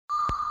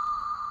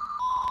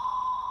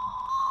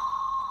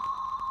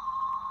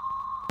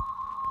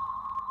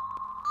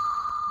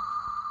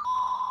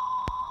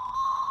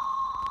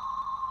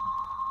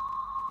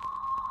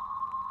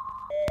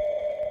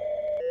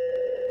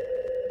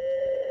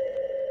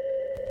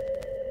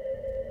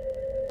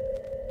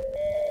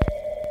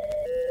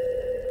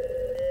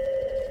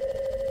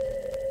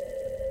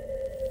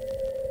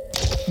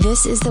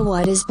This is the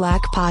What is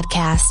Black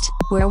podcast,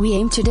 where we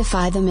aim to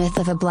defy the myth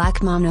of a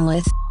black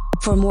monolith.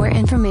 For more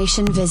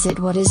information, visit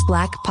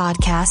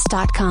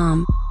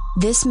whatisblackpodcast.com.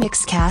 This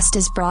mixcast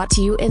is brought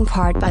to you in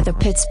part by the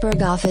Pittsburgh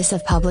Office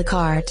of Public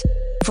Art.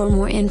 For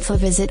more info,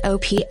 visit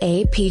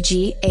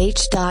opapgh.org.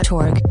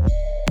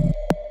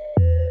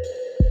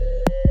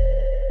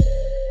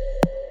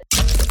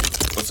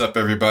 What's up,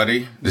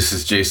 everybody? This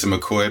is Jason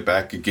McCoy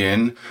back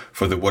again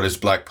for the What is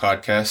Black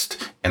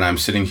podcast, and I'm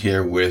sitting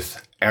here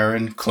with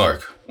Aaron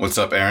Clark. What's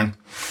up, Aaron?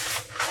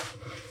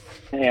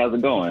 Hey, how's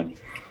it going?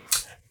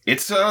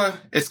 It's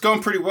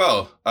going pretty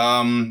well.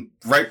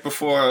 Right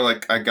before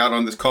I got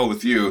on this call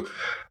with you,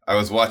 I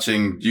was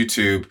watching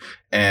YouTube,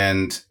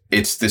 and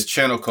it's this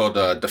channel called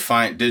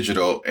Defiant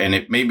Digital, and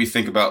it made me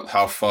think about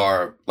how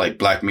far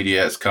black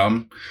media has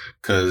come.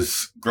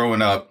 Because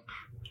growing up,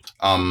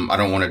 I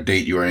don't want to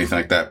date you or anything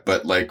like that,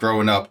 but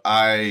growing up,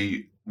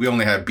 we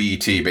only had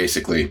BET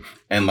basically,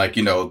 and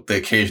the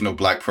occasional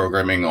black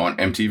programming on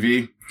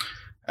MTV.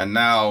 And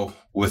now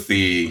with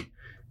the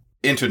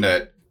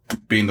internet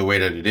being the way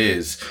that it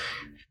is,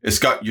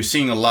 you're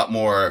seeing a lot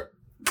more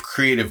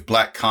creative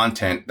black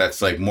content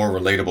that's more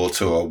relatable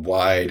to a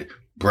wide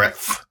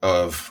breadth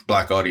of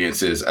black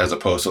audiences, as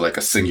opposed to a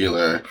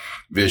singular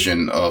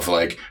vision of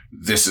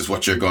this is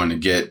what you're going to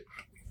get.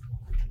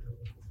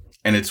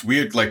 And it's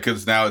weird,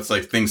 because now it's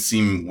things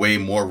seem way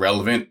more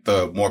relevant.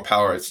 The more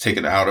power it's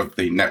taken out of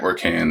the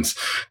network hands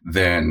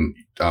than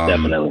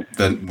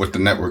what the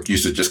network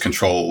used to just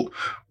control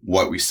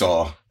what we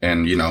saw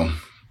and,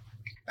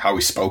 how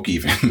we spoke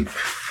even.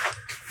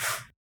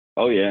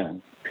 Oh, yeah.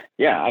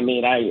 Yeah, I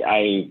mean,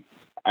 I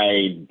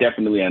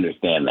definitely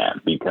understand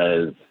that,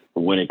 because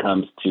when it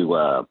comes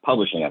to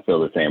publishing, I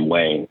feel the same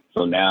way.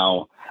 So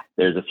now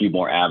there's a few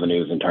more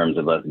avenues in terms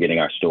of us getting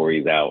our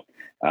stories out.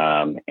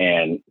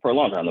 And for a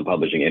long time, the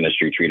publishing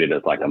industry treated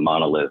us like a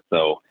monolith.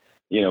 So,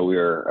 we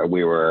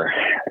were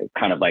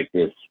kind of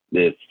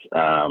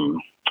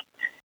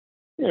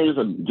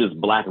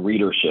just black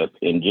readership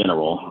in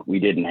general. We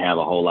didn't have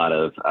a whole lot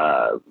of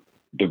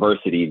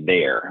diversity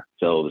there.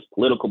 So there's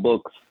political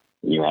books,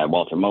 you had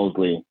Walter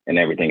Mosley, and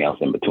everything else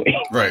in between.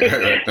 Right.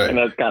 And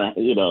that's kind of,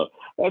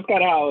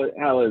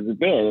 how it's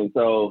been. And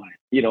so,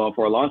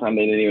 for a long time,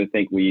 they didn't even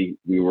think we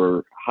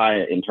were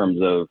high in terms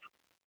of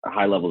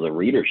high levels of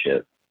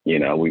readership. We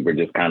were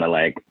just kind of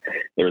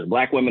there was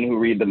black women who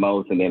read the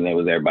most, and then there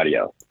was everybody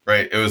else.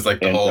 Right. It was the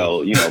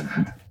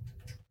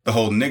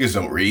whole niggas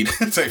don't read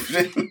type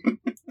thing.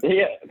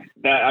 Yeah.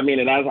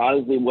 And that's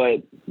honestly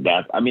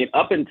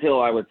up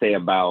until I would say I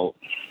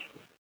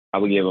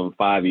would give them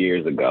 5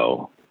 years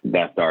ago,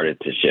 that started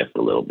to shift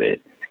a little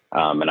bit.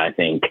 And I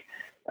think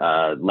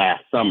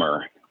last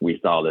summer we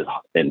saw this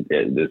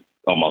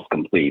almost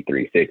complete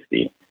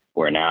 360.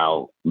 Where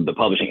now the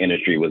publishing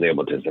industry was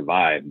able to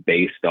survive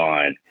based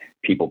on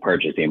people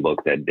purchasing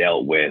books that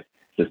dealt with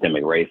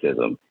systemic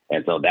racism.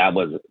 And so that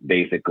was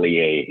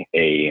basically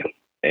a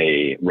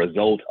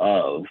result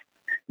of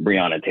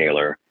Breonna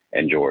Taylor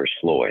and George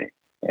Floyd.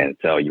 And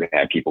so you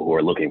had people who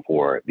are looking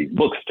for these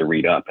books to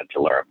read up and to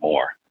learn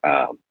more.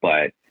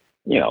 But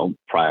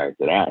prior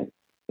to that,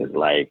 it's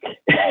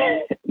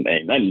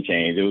nothing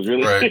changed. It was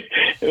really, right.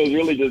 It was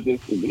really just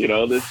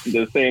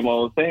this same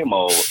old.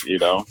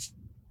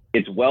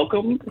 It's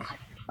welcomed,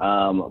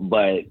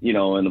 but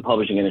in the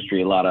publishing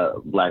industry, a lot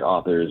of black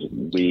authors,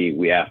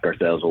 we ask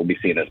ourselves, well, we've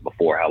seen this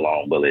before. How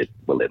long will it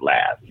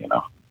last?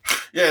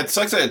 Yeah, it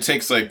sucks that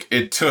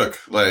it took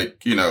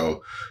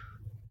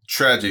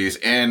tragedies,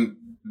 and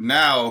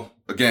now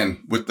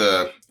again with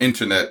the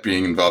internet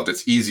being involved,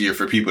 it's easier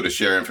for people to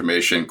share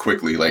information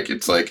quickly.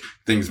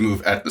 Things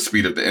move at the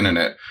speed of the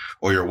internet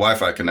or your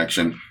Wi-Fi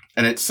connection,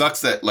 and it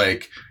sucks that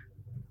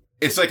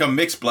it's a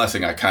mixed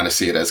blessing. I kind of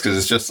see it as, because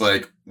it's just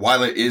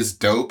while it is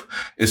dope,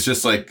 it's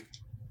just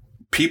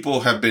people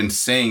have been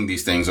saying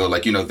these things, or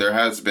there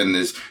has been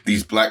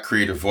these black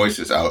creative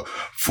voices out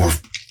for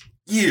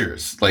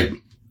years,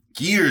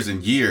 years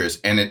and years.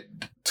 And it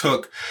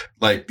took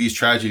these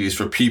tragedies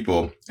for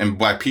people, and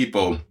by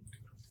people,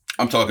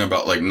 I'm talking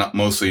about not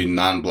mostly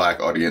non-black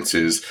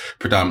audiences,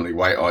 predominantly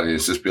white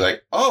audiences, be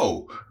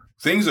oh,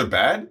 things are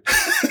bad.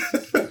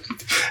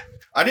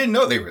 I didn't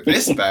know they were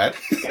this bad.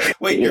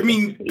 Wait, you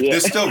mean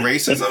there's still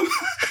racism?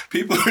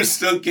 People are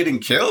still getting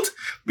killed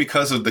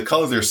because of the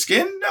color of their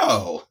skin?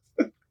 No.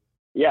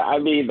 Yeah, I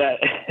mean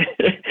that's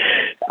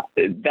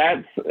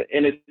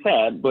and it's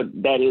sad, but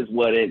that is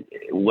what it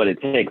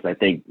takes. I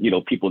think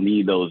people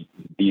need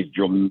these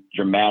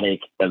dramatic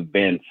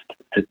events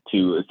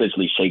to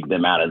essentially shake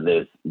them out of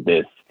this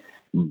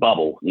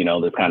bubble,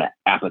 this kind of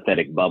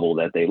apathetic bubble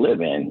that they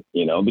live in.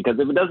 Because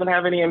if it doesn't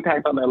have any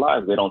impact on their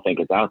lives, they don't think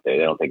it's out there.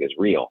 They don't think it's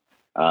real.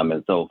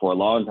 And so for a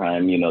long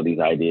time, these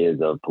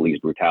ideas of police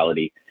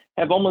brutality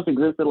have almost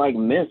existed like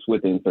myths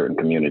within certain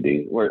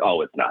communities where, oh,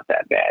 it's not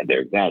that bad.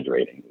 They're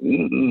exaggerating.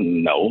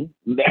 No,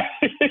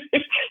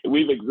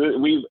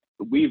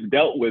 we've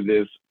dealt with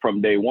this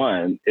from day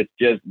one. It's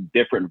just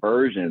different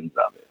versions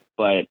of it.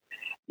 But,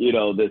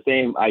 the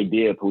same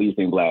idea of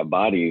policing black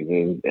bodies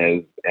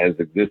has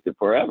existed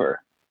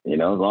forever. as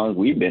long as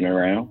we've been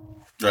around,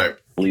 right?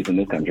 At least in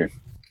this country.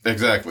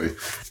 Exactly.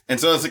 And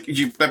so it's like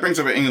that brings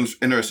up an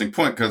interesting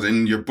point, because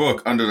in your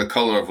book, Under the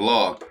Color of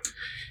Law,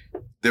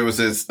 there was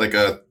this like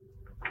a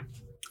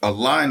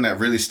line that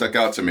really stuck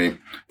out to me,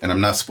 and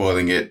I'm not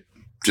spoiling it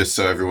just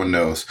so everyone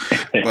knows.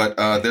 But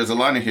there's a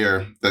line in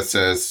here that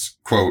says,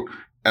 quote,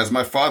 "As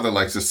my father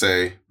likes to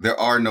say, there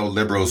are no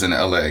liberals in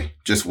LA,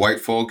 just white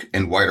folk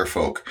and whiter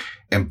folk,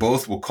 and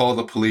both will call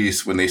the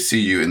police when they see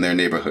you in their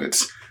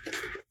neighborhoods."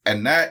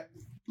 And that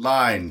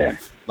line,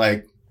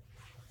 like,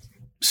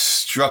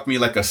 struck me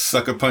like a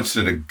sucker punch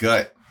to the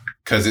gut,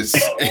 because it's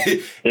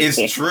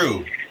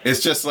true.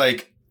 It's just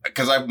like,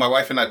 because my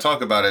wife and I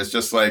talk about it. It's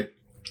just like,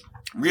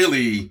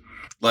 really,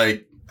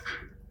 like,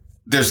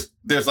 there's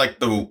like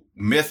the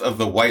myth of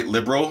the white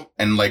liberal,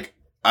 and like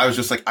I was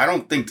just like, I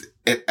don't think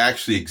it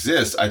actually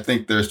exists. I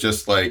think there's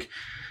just like,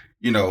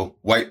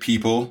 white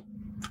people,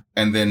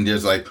 and then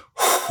there's like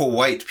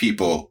white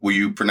people where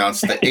you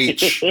pronounce the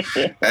H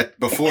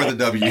before the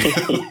W.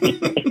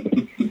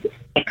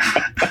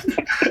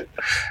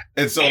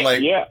 And so,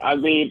 like, yeah, I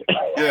mean,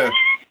 yeah.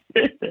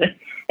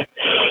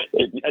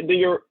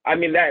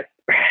 That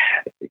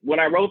when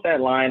I wrote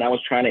that line, I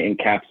was trying to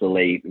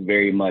encapsulate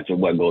very much of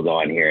what goes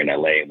on here in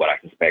LA, what I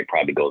suspect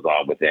probably goes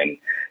on within,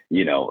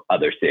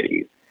 other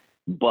cities.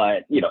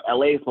 But,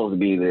 LA is supposed to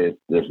be this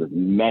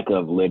mecca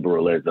of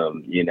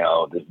liberalism,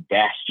 this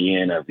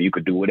bastion of you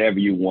could do whatever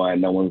you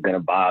want. No one's going to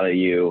bother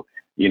you.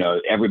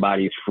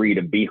 Everybody's free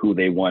to be who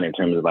they want in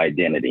terms of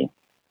identity.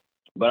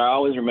 But I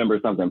always remember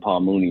something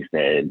Paul Mooney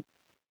said,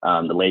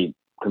 the late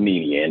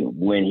comedian,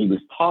 when he was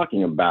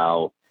talking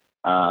about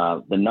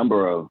the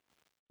number of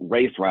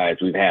race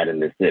riots we've had in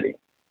this city.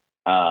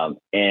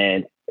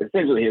 And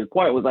essentially his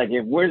point was like,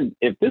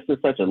 if this is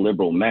such a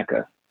liberal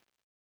mecca,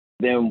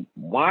 then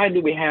why do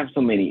we have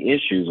so many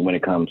issues when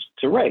it comes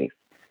to race?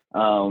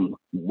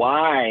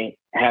 Why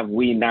have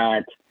we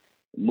not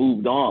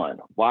moved on?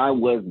 Why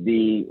was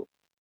the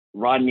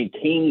Rodney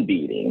King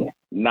beating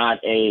not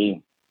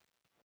a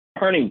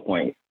turning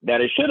point that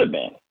it should have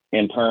been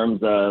in terms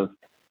of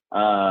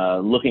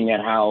looking at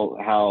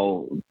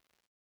how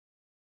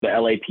the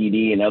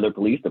LAPD and other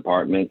police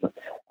departments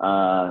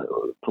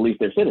police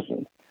their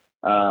citizens?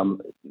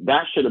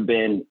 That should have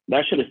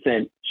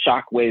sent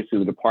shockwaves through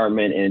the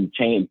department, and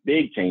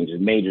big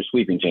changes, major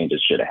sweeping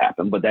changes should have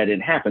happened. But that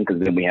didn't happen,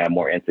 because then we had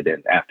more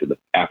incidents after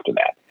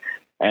that.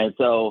 And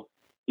so,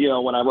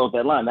 when I wrote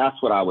that line, that's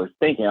what I was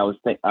thinking. I was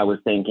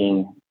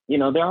thinking,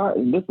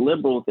 this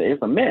liberals,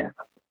 it's a myth.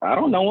 I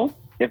don't know them.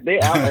 If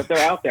they're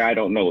out there, I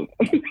don't know them.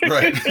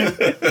 Right.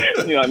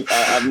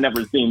 I've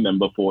never seen them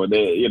before.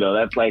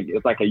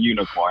 It's like a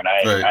unicorn.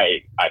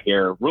 I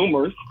hear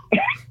rumors,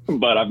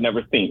 but I've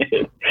never seen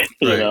it.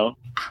 Right.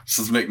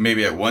 So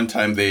maybe at one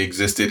time they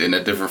existed in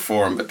a different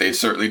form, but they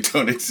certainly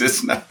don't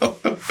exist now.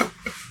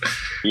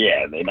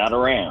 Yeah, they're not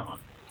around.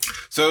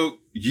 So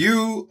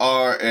you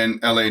are an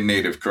LA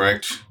native,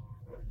 correct?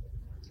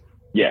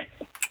 Yes.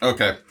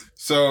 Okay.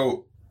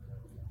 So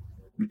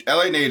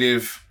LA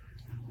native,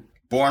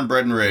 born,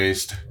 bred, and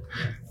raised.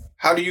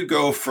 How do you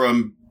go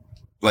from,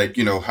 like,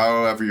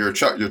 however your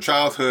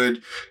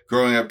childhood,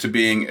 growing up to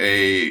being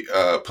a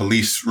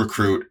police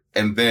recruit,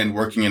 and then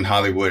working in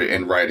Hollywood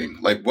and writing?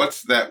 Like,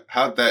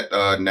 how'd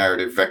that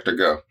narrative vector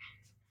go?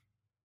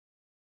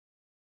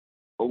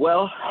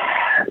 Well,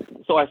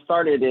 so I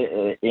started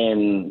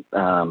in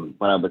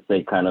what I would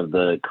say kind of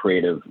the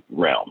creative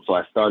realm. So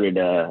I started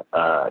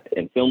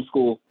in film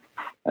school,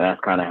 and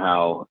that's kind of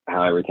how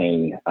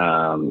everything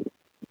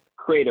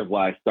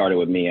creative-wise started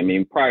with me. I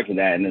mean, prior to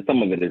that, and then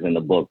some of it is in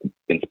the book,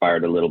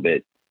 inspired a little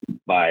bit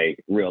by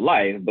real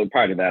life, but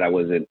prior to that, I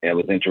was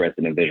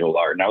interested in visual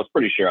art, and I was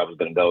pretty sure I was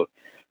going to go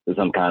to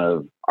some kind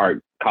of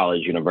art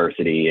college,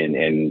 university,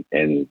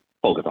 and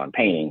focus on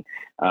painting.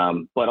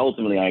 But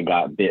ultimately, I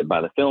got bit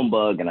by the film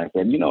bug, and I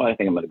said, I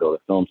think I'm going to go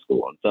to film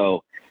school. And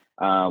so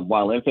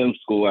while in film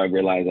school, I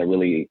realized I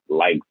really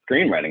like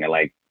screenwriting. I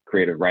like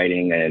creative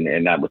writing,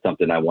 and that was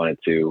something I wanted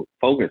to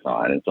focus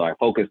on. And so I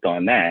focused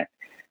on that.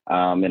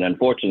 And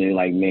unfortunately,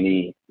 like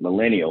many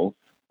millennials,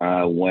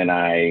 when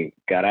I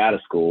got out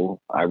of school,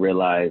 I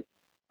realized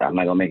I'm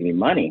not going to make any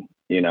money.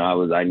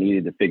 I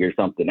needed to figure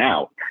something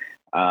out.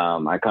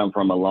 I come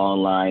from a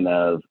long line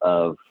of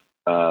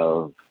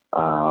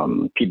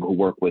people who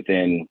work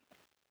within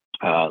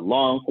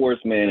law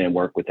enforcement and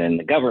work within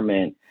the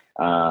government,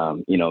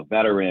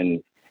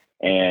 veterans.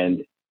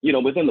 And,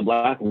 within the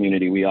Black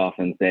community, we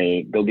often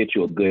say, go get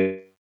you a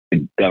good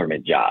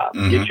government job.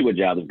 Mm-hmm. Get you a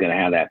job that's going to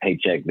have that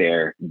paycheck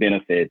there,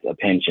 benefits, a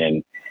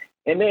pension.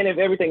 And then if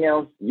everything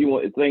else,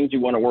 things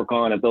you want to work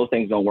on, if those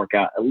things don't work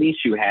out, at least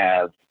you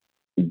have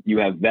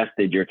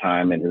vested your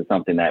time into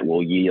something that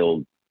will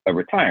yield a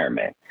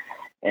retirement.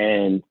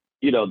 And,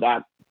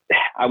 that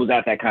I was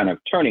at that kind of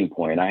turning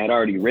point. I had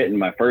already written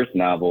my first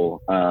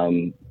novel,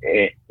 and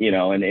it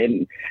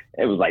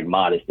was like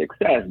modest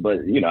success, but,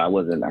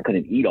 I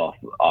couldn't eat off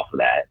of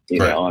that.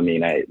 Right. I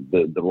mean,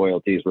 the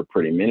royalties were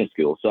pretty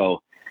minuscule.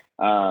 So,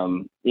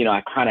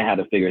 I kind of had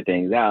to figure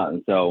things out.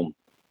 And so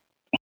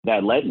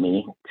that led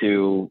me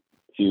to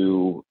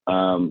to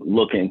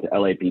look into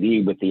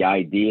LAPD with the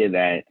idea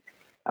that,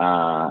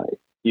 I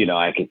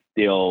could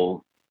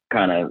still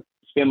kind of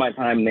spend my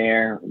time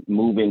there,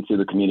 move into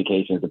the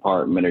communications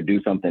department, or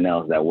do something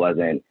else that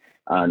wasn't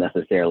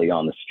necessarily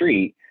on the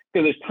street.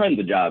 Because there's tons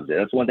of jobs there.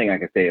 That's one thing I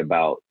can say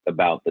about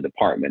the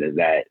department, is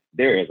that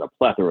there is a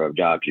plethora of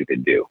jobs you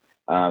could do.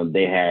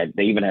 They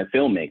even had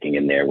filmmaking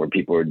in there where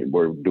people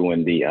were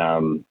doing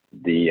the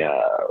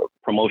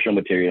promotional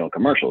material and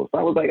commercials. So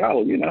I was like,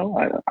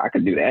 I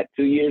could do that.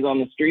 2 years on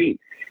the street,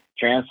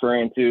 transfer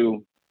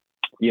into,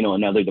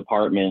 another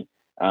department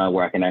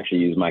where I can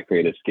actually use my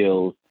creative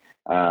skills.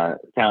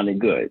 Sounded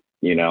good.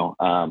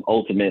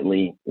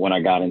 Ultimately, when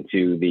I got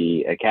into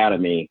the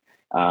academy,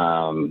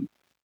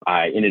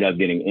 I ended up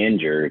getting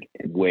injured,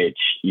 which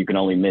you can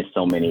only miss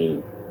so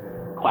many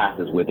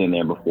classes within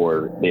there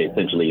before they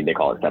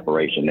call it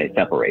separation. They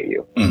separate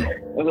you. And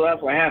so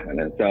that's what happened.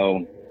 And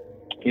so,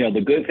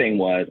 the good thing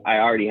was I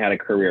already had a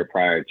career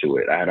prior to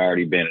it. I had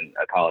already been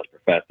a college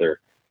professor.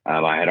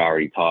 I had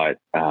already taught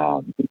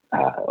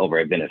over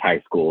at Venice High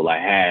School. I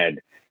had,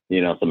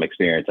 some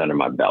experience under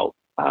my belt.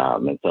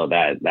 And so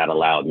that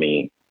allowed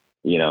me,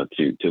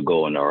 to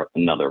go in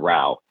another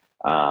route.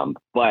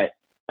 But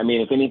I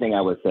mean, if anything,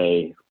 I would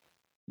say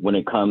when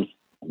it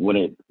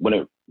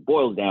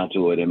boils down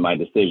to it, in my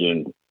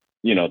decision,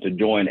 to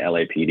join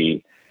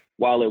LAPD,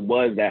 while it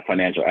was that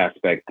financial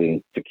aspect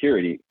and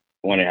security,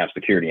 I wanted to have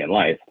security in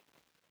life,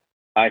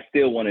 I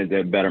still wanted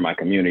to better my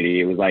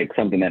community. It was like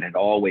something that had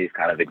always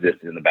kind of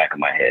existed in the back of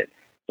my head.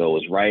 So it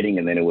was writing,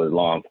 and then it was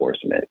law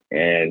enforcement.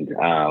 And,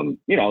 I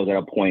was at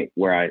a point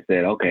where I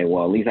said, okay,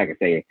 well, at least I could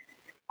say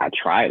I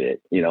tried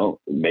it.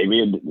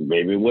 Maybe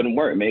it wouldn't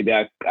work. Maybe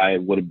I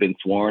would have been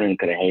sworn and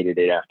could have hated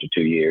it after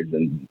 2 years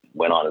and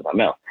went on as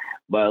something else.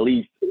 But at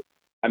least,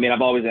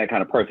 I've always been that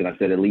kind of person. I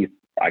said, at least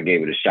I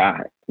gave it a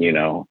shot,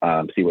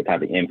 see what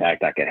type of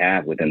impact I could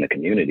have within the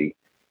community,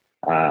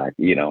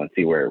 and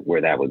see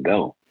where that would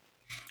go.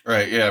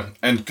 Right. Yeah.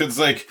 And because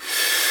it's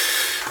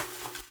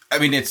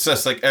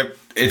just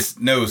it's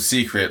no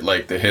secret,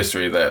 the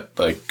history that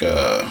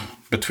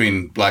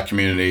between Black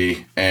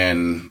community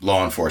and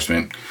law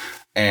enforcement.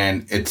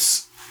 And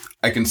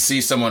I can see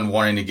someone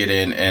wanting to get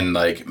in and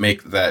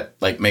make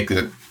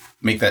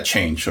that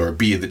change, or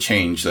be the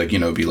change,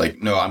 be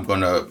like, no, I'm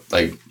going to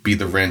be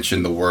the wrench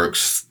in the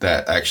works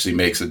that actually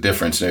makes a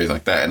difference and everything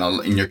like that.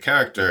 And in your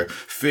character,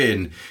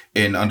 Finn,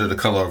 in Under the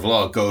Color of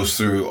Law, goes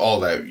through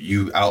all that.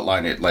 You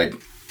outline it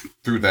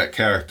through that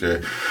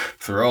character,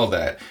 through all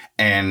that.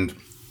 And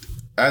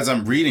as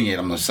I'm reading it,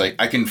 I'm just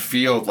I can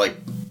feel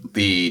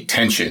the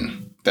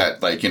tension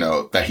that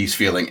that he's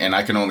feeling, and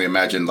I can only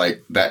imagine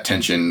that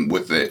tension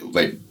with it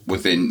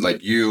within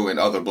you and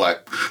other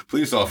Black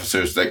police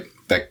officers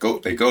that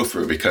go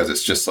through, because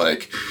it's just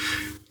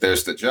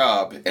there's the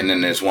job, and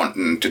then there's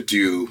wanting to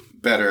do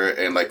better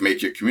and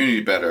make your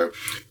community better,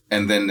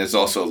 and then there's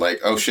also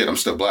oh shit, I'm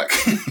still Black.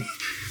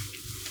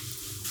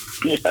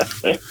 Yeah.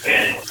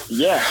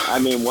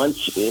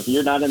 If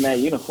you're not in that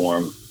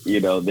uniform,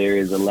 there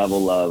is a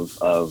level of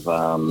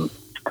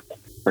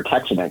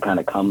protection that kind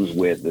of comes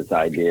with this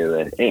idea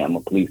that, hey, I'm a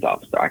police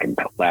officer. I can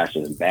flash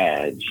this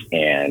badge,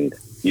 and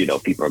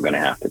people are going to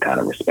have to kind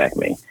of respect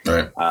me.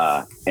 Right.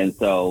 And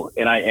so,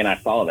 and I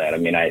saw that.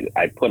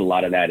 I put a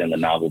lot of that in the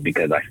novel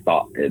because I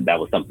thought that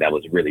was something that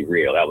was really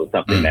real. That was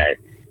something that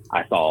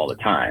I saw all the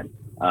time.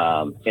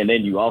 And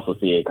then you also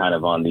see it kind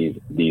of on these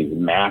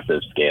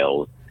massive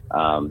scales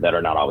that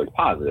are not always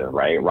positive,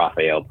 right?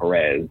 Rafael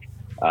Perez,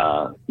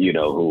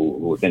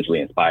 who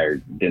essentially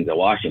inspired Denzel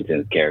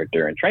Washington's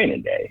character in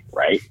Training Day,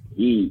 right?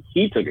 He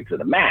took it to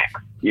the max.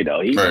 He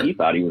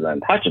thought he was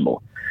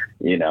untouchable,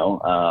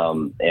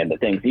 and the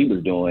things he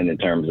was doing in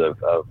terms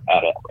of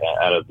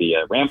out of the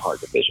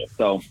Rampart division.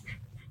 So,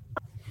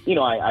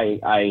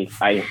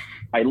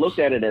 I looked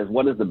at it as,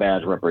 what does the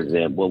badge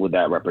represent? What would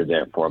that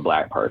represent for a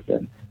Black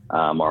person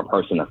or a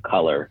person of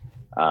color?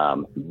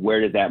 Where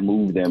does that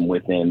move them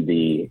within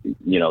the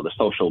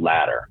social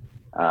ladder?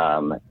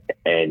 And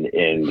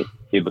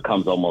it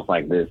becomes almost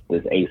like this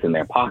ace in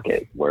their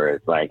pocket, where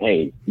it's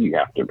hey, you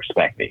have to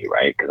respect me,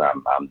 right? Because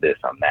I'm this,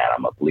 I'm that,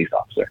 I'm a police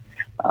officer.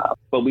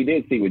 But we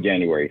did see with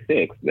January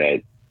 6th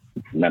that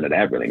none of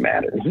that really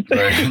matters.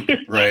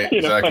 Right,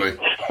 exactly.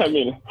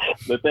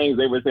 The things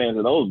they were saying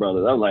to those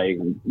brothers, I'm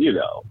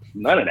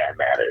none of that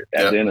matters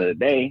at the end of the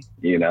day,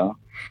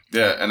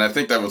 Yeah, and I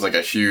think that was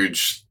a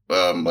huge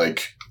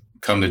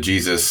come to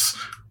Jesus,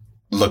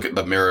 look at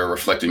the mirror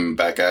reflecting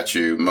back at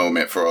you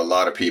moment for a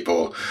lot of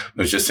people.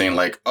 It was just saying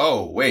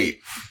oh,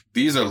 wait,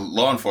 these are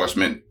law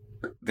enforcement.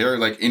 They're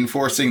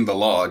enforcing the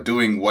law,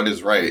 doing what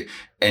is right.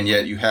 And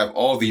yet you have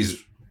all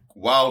these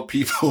wild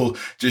people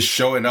just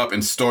showing up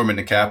and storming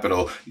the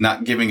Capitol,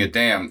 not giving a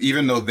damn,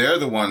 even though they're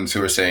the ones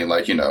who are saying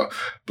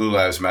Blue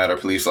Lives Matter,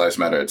 Police Lives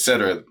Matter,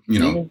 etc.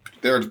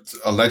 They're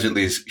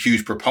allegedly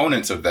huge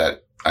proponents of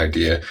that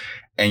idea.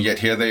 And yet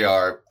here they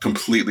are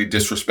completely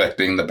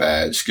disrespecting the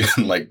badge,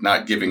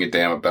 not giving a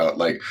damn about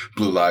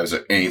blue lives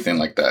or anything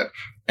like that.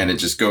 And it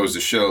just goes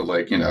to show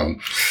white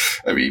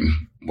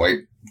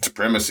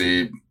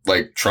supremacy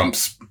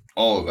trumps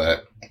all of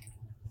that.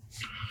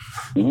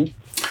 Mm-hmm.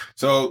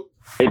 So,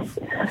 I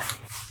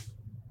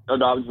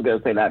was just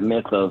gonna say that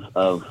myth of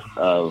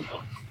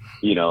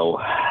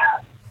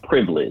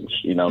privilege.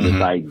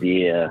 This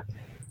idea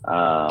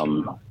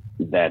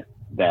that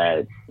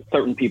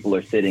certain people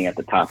are sitting at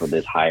the top of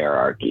this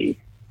hierarchy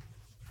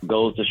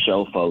goes to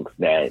show folks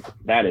that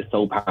is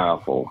so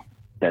powerful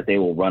that they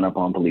will run up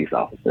on police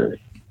officers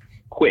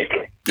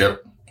quick,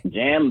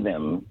 jam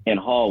them in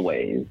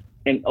hallways,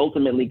 and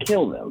ultimately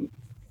kill them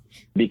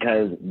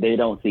because they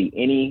don't see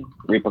any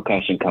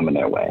repercussion coming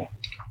their way.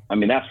 I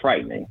mean, that's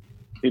frightening.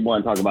 People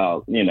want to talk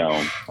about,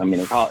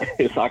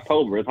 it's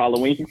October, it's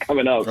Halloween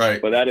coming up,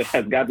 right. But that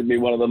has got to be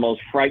one of the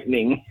most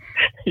frightening,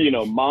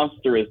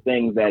 monstrous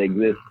things that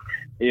exist,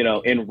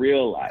 in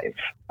real life.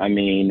 I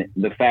mean,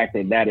 the fact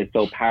that is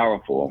so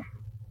powerful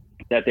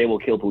that they will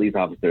kill police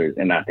officers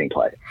and not think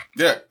twice.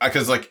 Yeah,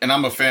 because and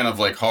I'm a fan of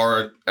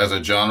horror as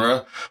a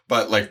genre,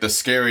 but the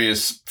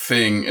scariest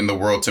thing in the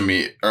world to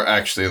me are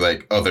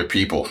actually other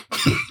people.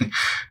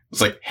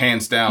 It's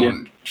hands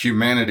down,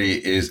 humanity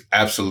is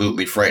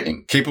absolutely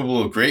frightening,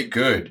 capable of great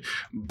good,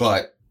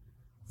 but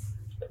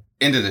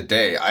end of the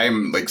day, I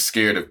am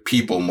scared of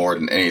people more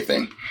than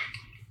anything.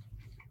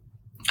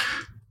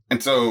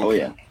 And so,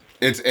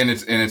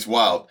 it's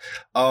wild.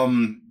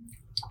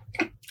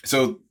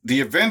 So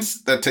the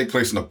events that take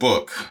place in the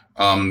book,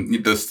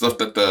 the stuff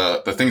that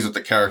the things that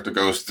the character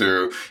goes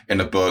through in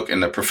the book,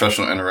 and the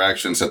professional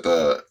interactions that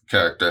the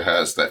character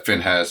has, that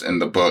Finn has in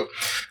the book,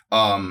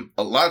 a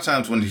lot of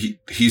times when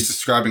he's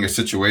describing a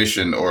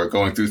situation or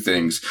going through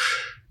things,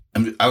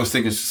 I was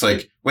thinking it's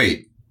just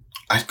wait,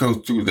 I go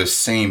through the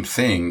same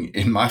thing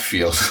in my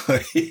field.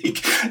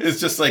 It's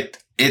just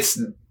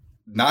it's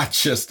not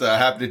just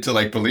happening to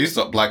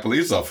black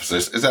police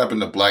officers. It's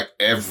happened to black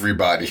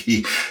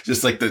everybody.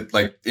 Just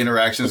the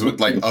interactions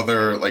with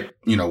other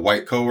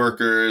white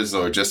coworkers,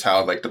 or just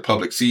how the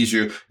public sees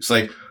you. It's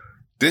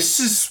this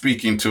is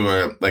speaking to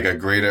a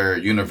greater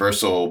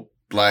universal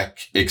black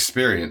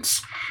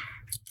experience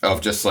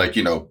of just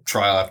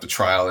trial after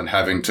trial, and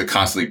having to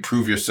constantly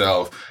prove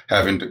yourself,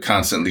 having to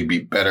constantly be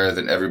better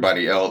than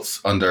everybody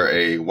else under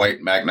a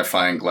white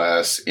magnifying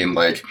glass in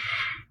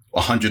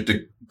 100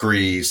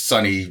 degrees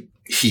sunny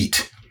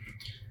heat.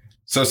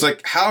 So it's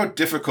how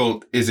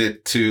difficult is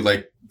it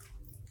to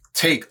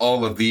take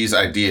all of these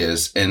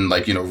ideas and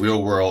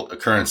real world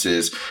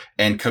occurrences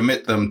and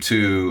commit them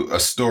to a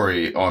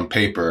story on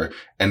paper,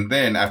 and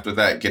then after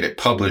that get it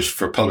published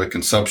for public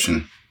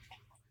consumption?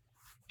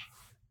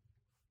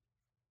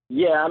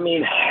 Yeah, I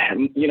mean,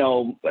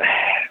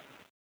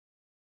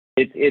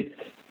 it's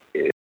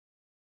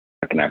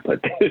how can I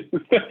put this?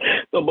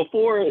 So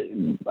before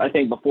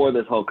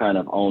this whole kind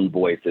of own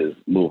voices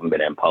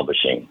movement and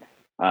publishing,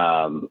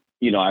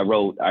 I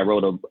wrote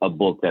a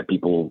book that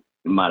people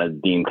might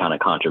have deemed kind of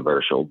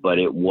controversial, but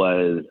it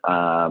was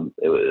a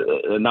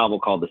novel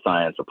called The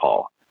Science of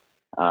Paul,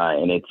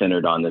 and it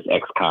centered on this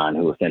ex-con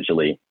who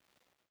essentially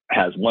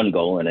has one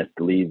goal, and it's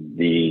to leave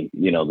the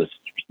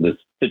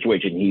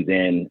situation he's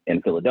in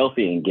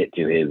Philadelphia and get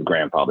to his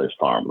grandfather's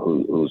farm,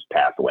 who's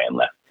passed away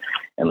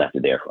and left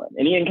it there for him.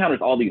 And he encounters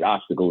all these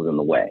obstacles in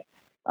the way.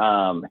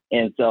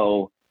 And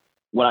so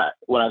when I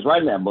was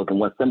writing that book, and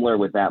what's similar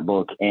with that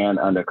book and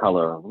Under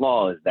Color of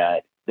Law, is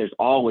that there's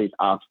always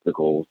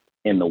obstacles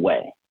in the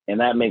way, and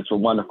that makes for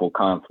wonderful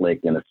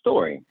conflict in a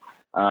story.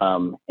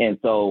 And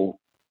so,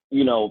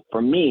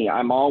 for me,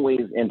 I'm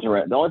always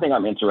interested. The only thing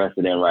I'm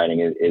interested in writing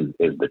is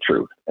the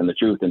truth, and the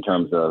truth in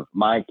terms of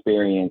my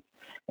experience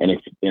and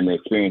in the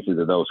experiences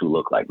of those who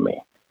look like me.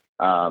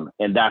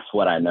 And that's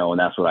what I know, and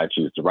that's what I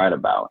choose to write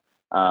about.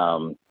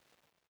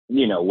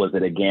 Was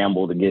it a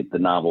gamble to get the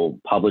novel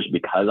published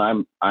because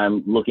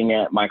I'm looking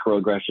at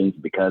microaggressions,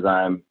 because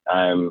I'm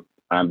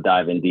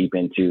diving deep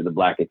into the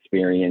Black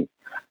experience?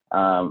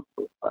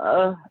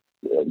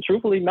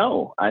 Truthfully,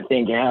 no. I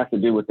think it has to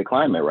do with the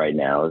climate right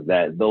now, is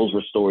that those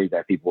were stories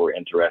that people were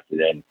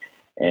interested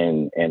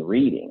in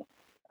reading.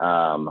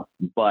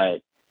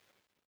 But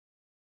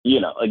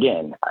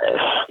again,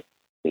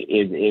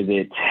 is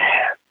it,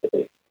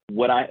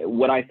 would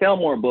I sell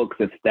more books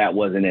if that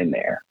wasn't in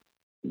there?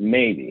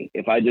 Maybe.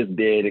 If I just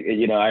did,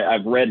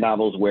 I've read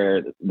novels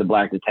where the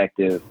Black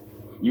detective,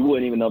 you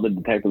wouldn't even know the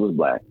detective was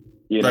Black,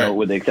 right,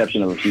 with the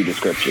exception of a few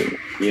descriptions,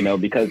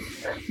 because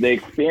the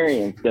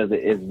experience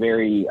is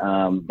very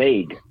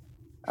vague.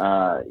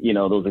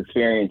 Those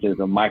experiences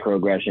of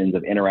microaggressions,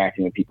 of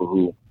interacting with people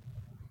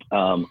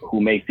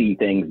who may see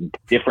things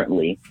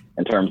differently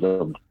in terms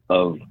of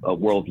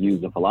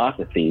worldviews and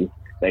philosophies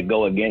that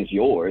go against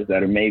yours,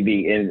 that are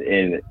maybe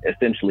in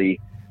essentially,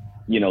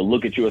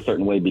 look at you a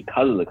certain way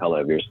because of the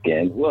color of your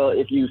skin. Well,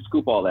 if you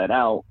scoop all that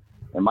out,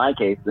 in my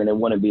case, then it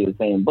wouldn't be the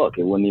same book.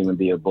 It wouldn't even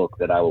be a book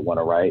that I would want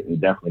to write,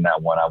 and definitely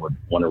not one I would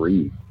want to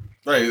read.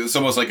 Right. It's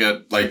almost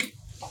it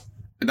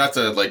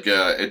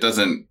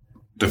doesn't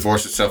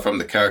divorce itself from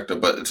the character,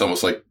 but it's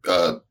almost like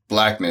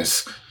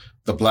Blackness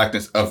the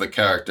blackness of the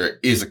character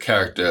is a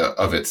character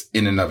of its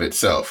in and of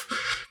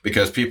itself,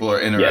 because people are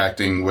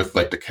interacting with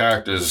like the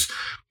character's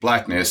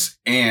blackness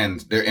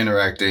and they're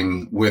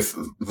interacting with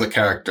the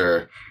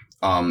character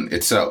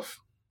itself.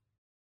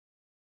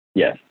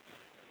 Yes.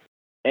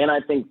 And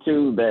I think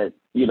too that,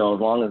 you know,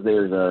 as long as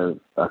there's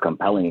a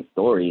compelling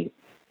story,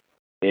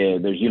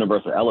 there's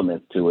universal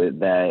elements to it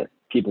that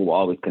people will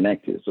always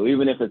connect to. So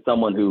even if it's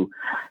someone who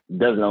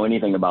doesn't know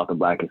anything about the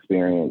Black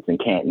experience and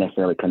can't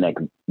necessarily connect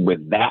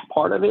with that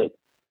part of it,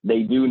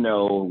 they do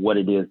know what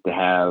it is to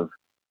have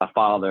a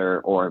father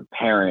or a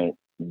parent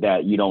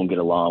that you don't get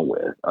along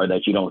with, or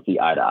that you don't see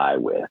eye to eye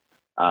with,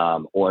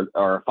 or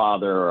a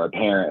father or a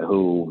parent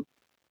who,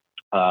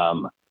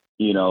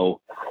 you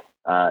know,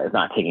 is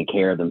not taking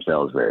care of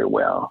themselves very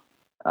well,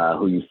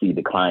 who you see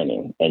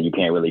declining and you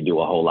can't really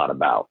do a whole lot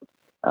about.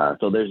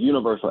 So there's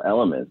universal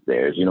elements.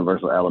 There's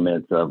universal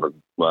elements of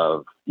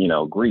you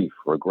know, grief,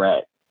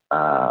 regret,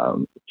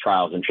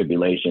 trials and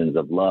tribulations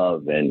of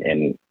love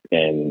and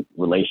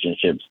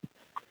relationships,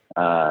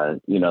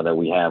 you know, that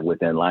we have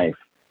within life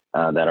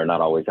that are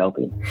not always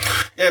healthy.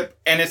 Yeah,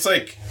 and it's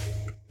like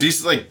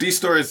these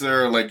stories that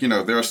are like, you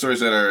know, there are stories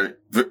that are,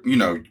 you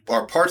know,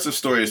 are parts of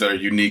stories that are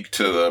unique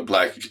to the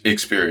Black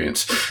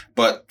experience,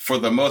 but for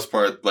the most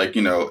part, like,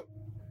 you know,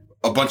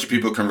 a bunch of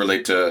people can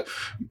relate to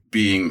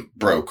being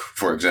broke,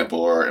 for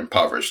example, or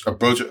impoverished. A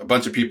bunch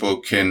of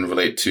people can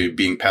relate to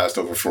being passed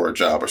over for a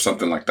job or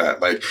something like that.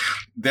 Like,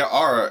 there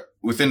are,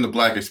 within the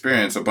Black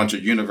experience, a bunch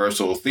of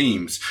universal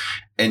themes,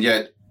 and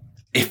yet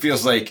it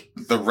feels like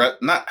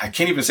I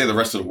can't even say the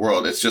rest of the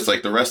world. It's just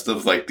like the rest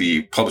of like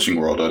the publishing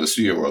world or the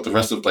studio world, the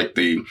rest of like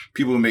the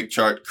people who make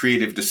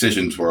creative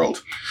decisions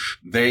world,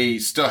 they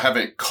still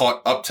haven't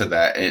caught up to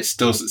that. And it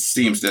still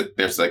seems that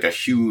there's like a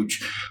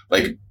huge,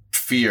 like,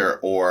 fear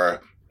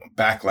or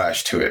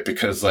backlash to it,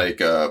 because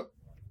like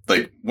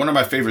one of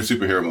my favorite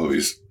superhero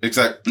movies,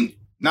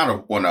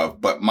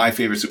 but my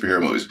favorite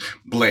superhero movies,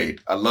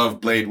 Blade. I love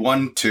Blade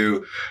 1,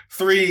 2,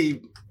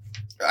 3.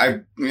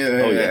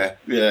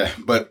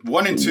 But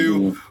 1 and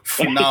 2,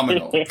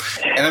 phenomenal.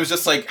 And it was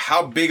just like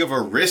how big of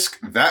a risk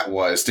that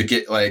was to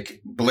get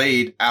like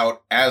Blade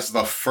out as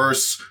the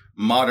first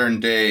modern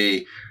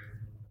day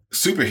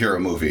superhero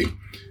movie.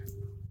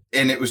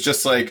 And it was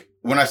just like,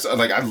 when I saw,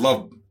 like, I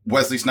love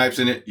Wesley Snipes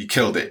in it, he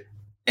killed it.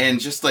 And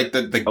just like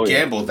the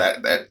gamble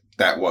that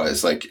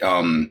was like,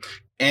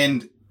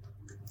 and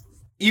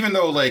even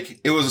though like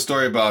it was a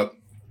story about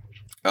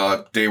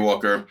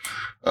Daywalker,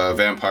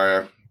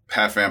 vampire,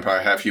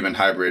 half human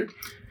hybrid,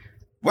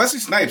 Wesley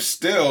Snipes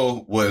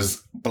still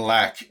was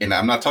Black. And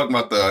I'm not talking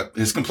about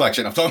his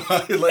complexion. I'm talking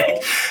about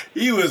like,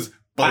 he was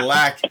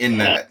Black in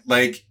that.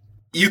 Like,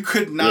 you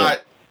could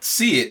not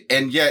see it.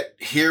 And yet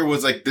here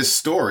was like this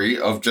story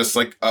of just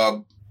like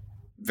a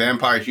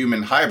vampire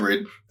human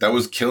hybrid that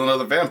was killing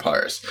other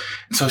vampires.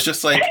 And so it's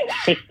just like,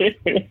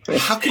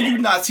 how can you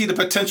not see the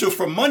potential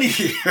for money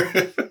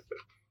here?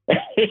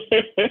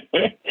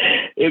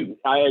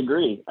 I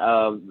agree.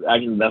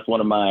 Actually, that's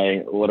one of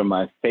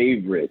my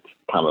favorite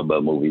comic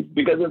book movies,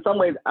 because in some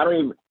ways I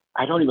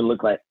don't even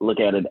look at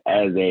it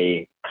as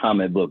a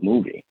comic book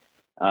movie.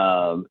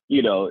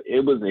 You know,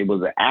 it was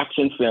an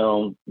action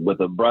film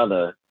with a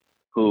brother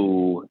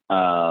who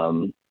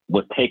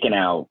was taking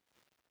out,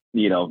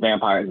 you know,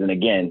 vampires, and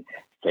again,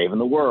 saving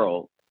the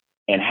world,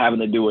 and having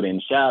to do it in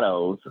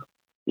shadows,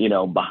 you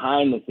know,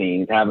 behind the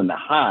scenes, having to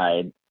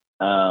hide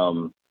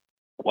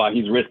while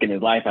he's risking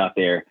his life out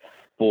there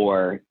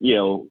for, you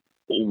know,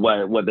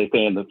 what they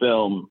say in the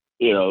film,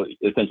 you know,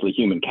 essentially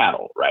human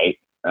cattle, right?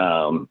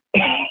 And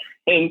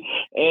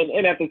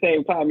at the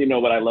same time, you know,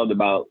 what I loved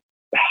about,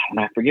 and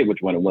I forget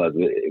which one it was,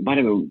 it might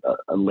have been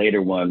a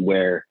later one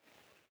where,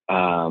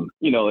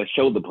 you know, it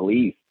showed the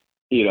police,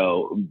 you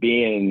know,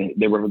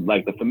 they were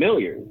like the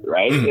familiars,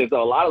 right? And so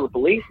a lot of the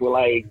police were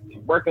like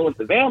working with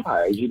the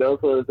vampires, you know,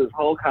 so it's this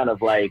whole kind of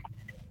like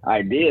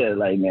idea,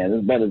 like, man,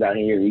 this brother's out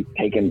here, he's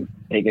taking,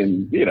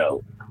 you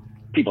know,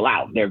 people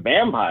out. They're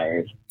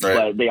vampires, right,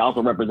 but they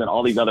also represent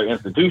all these other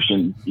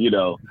institutions, you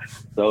know,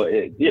 so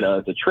it, you know,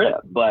 it's a trip.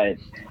 But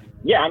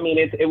yeah, I mean,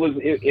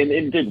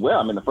 it did well.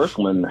 I mean, the first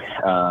one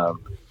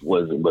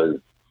was,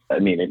 I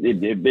mean,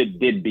 it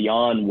did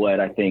beyond what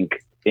I think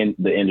in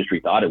the industry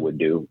thought it would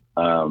do,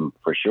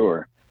 for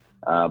sure.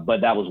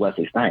 But that was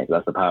Wesley Snipes.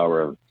 That's the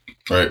power of,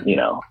 right, you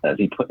know, as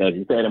he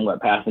said in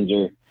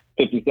Passenger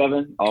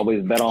 57,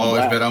 always bet on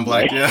black. Always bet on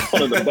black, yeah.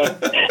 So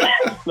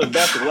the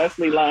best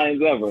Wesley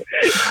lines ever.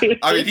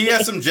 I mean, he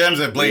has some gems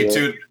at Blade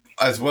too,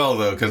 as well,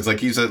 though, because like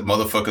he said,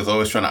 motherfuckers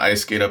always trying to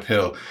ice skate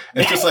uphill.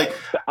 It's just like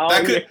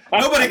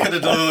nobody could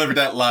have delivered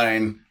that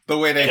line the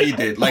way that he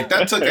did. Like,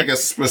 that took like a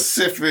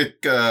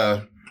specific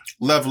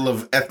level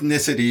of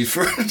ethnicity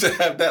for to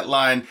have that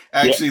line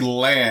actually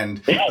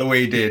land the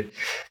way he did.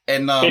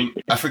 And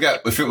I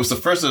forgot if it was the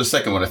first or the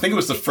second one. I think it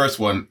was the first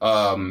one,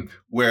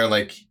 where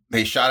like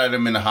they shot at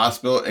him in the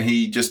hospital and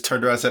he just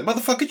turned around and said,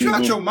 "Motherfucker, you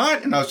out your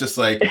mind?" And I was just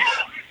like,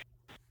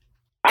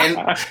 and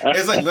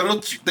it's like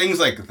little things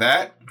like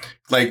that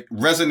like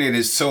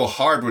resonated so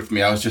hard with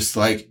me. I was just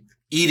like,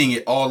 eating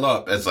it all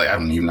up. As like, I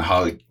don't even know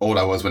how old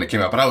I was when it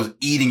came out, but I was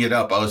eating it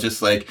up. I was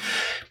just like,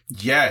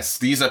 yes,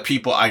 these are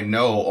people I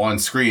know on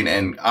screen.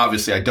 And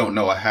obviously I don't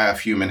know a half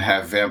human,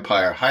 half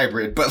vampire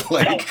hybrid, but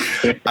like,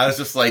 I was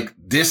just like,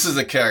 this is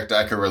a character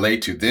I can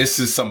relate to. This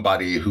is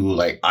somebody who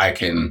like I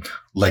can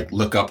like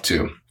look up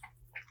to.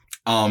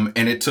 And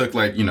it took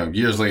like, you know,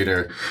 years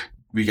later,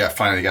 we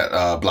finally got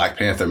a Black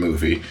Panther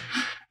movie,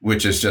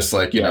 which is just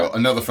like, you know,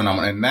 another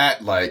phenomenon. And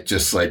that like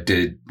just like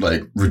did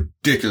like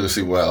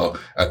ridiculously well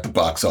at the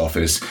box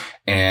office.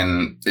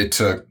 And it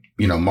took,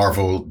 you know,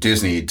 Marvel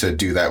Disney to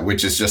do that,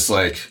 which is just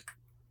like,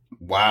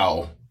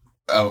 wow.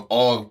 Of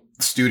all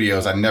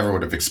studios, I never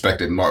would have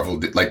expected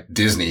Marvel, like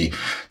Disney,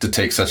 to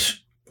take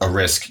such a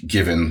risk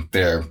given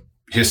their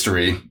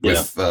history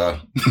with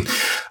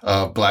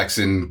blacks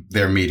in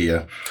their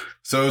media.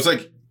 So it was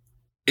like,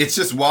 it's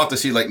just wild to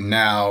see like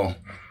now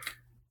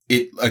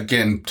it,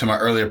 again, to my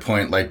earlier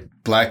point, like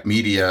black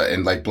media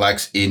and like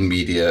blacks in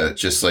media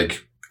just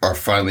like are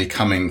finally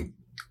coming,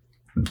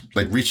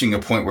 like reaching a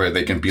point where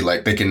they can be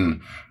like, they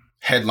can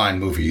headline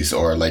movies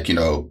or like, you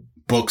know,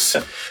 books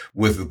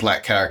with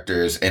black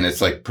characters, and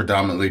it's like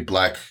predominantly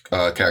black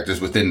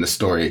characters within the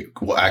story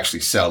will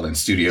actually sell in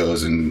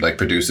studios and like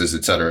producers,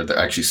 etc. They're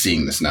actually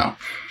seeing this now.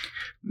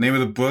 Name of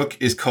the book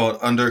is called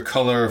Under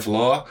Color of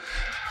Law.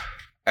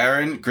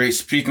 Aaron, great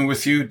speaking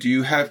with you. Do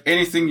you have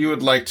anything you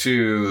would like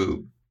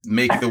to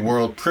make the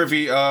world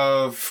privy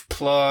of,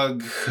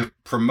 plug,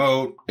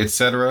 promote,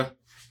 etc.?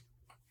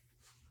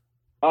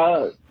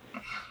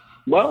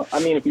 Well, I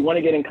mean, if you want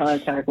to get in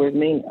contact with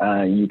me,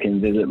 you can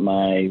visit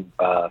my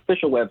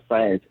official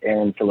website. It's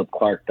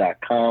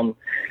aaronphilipclark.com.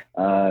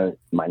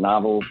 My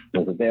novel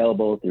is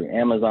available through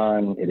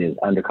Amazon. It is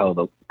Under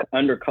Color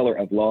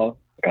of Law.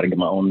 I got to get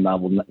my own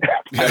novel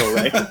title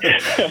right.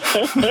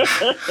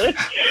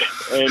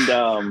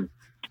 And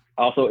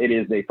also, it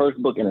is the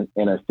first book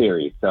in a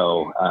series.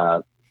 So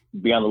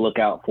be on the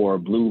lookout for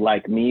Blue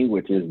Like Me,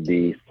 which is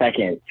the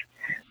second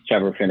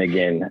Trevor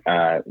Finnegan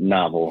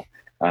novel.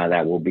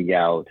 That will be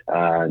out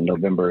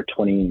November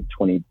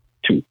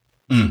 2022.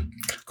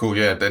 Cool.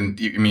 Yeah. Then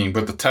I mean,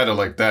 with the title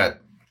like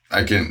that,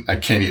 I can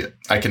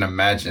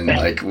imagine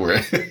like where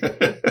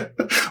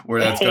where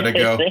that's gonna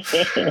go.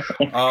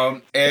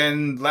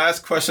 And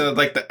last question I'd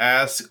like to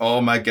ask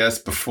all my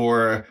guests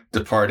before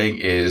departing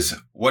is,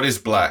 what is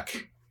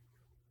black?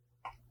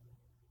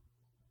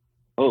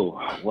 Oh,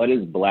 what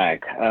is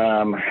black?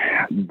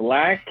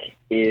 Black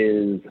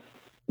is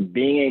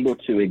being able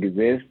to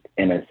exist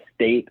in a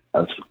state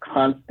of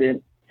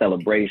constant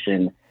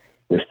celebration,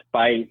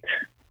 despite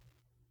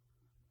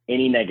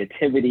any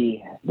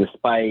negativity,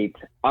 despite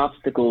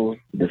obstacles,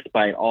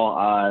 despite all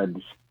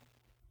odds.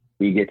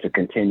 We get to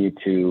continue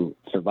to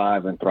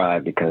survive and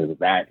thrive because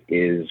that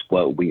is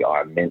what we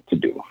are meant to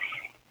do.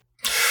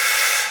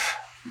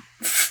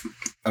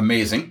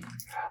 Amazing.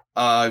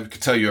 I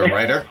can tell you're a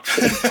writer.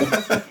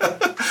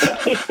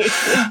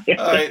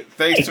 All right.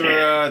 Thanks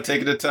for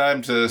taking the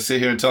time to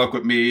sit here and talk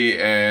with me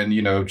and,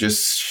 you know,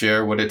 just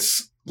share what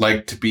it's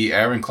like to be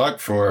Aaron Clark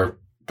for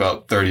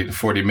about 30 to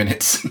 40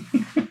 minutes.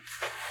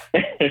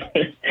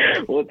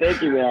 Well,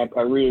 thank you, man.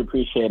 I really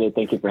appreciate it.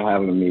 Thank you for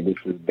having me. This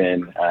has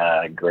been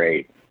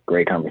great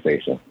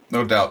conversation.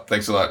 No doubt.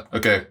 Thanks a lot.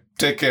 Okay.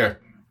 Take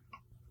care.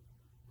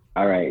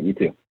 All right. You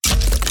too.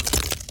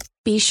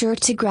 Be sure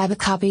to grab a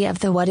copy of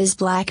the What is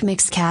Black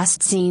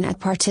Mixcast seen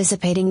at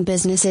participating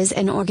businesses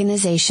and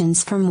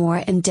organizations for more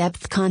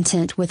in-depth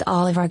content with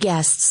all of our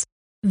guests.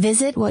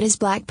 Visit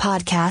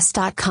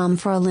whatisblackpodcast.com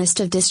for a list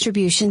of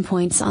distribution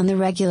points on the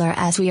regular,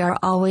 as we are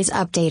always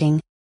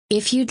updating.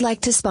 If you'd like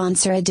to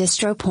sponsor a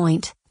distro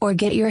point, or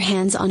get your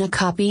hands on a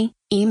copy,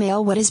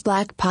 email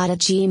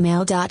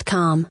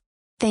whatisblackpod@gmail.com.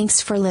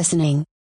 Thanks for listening.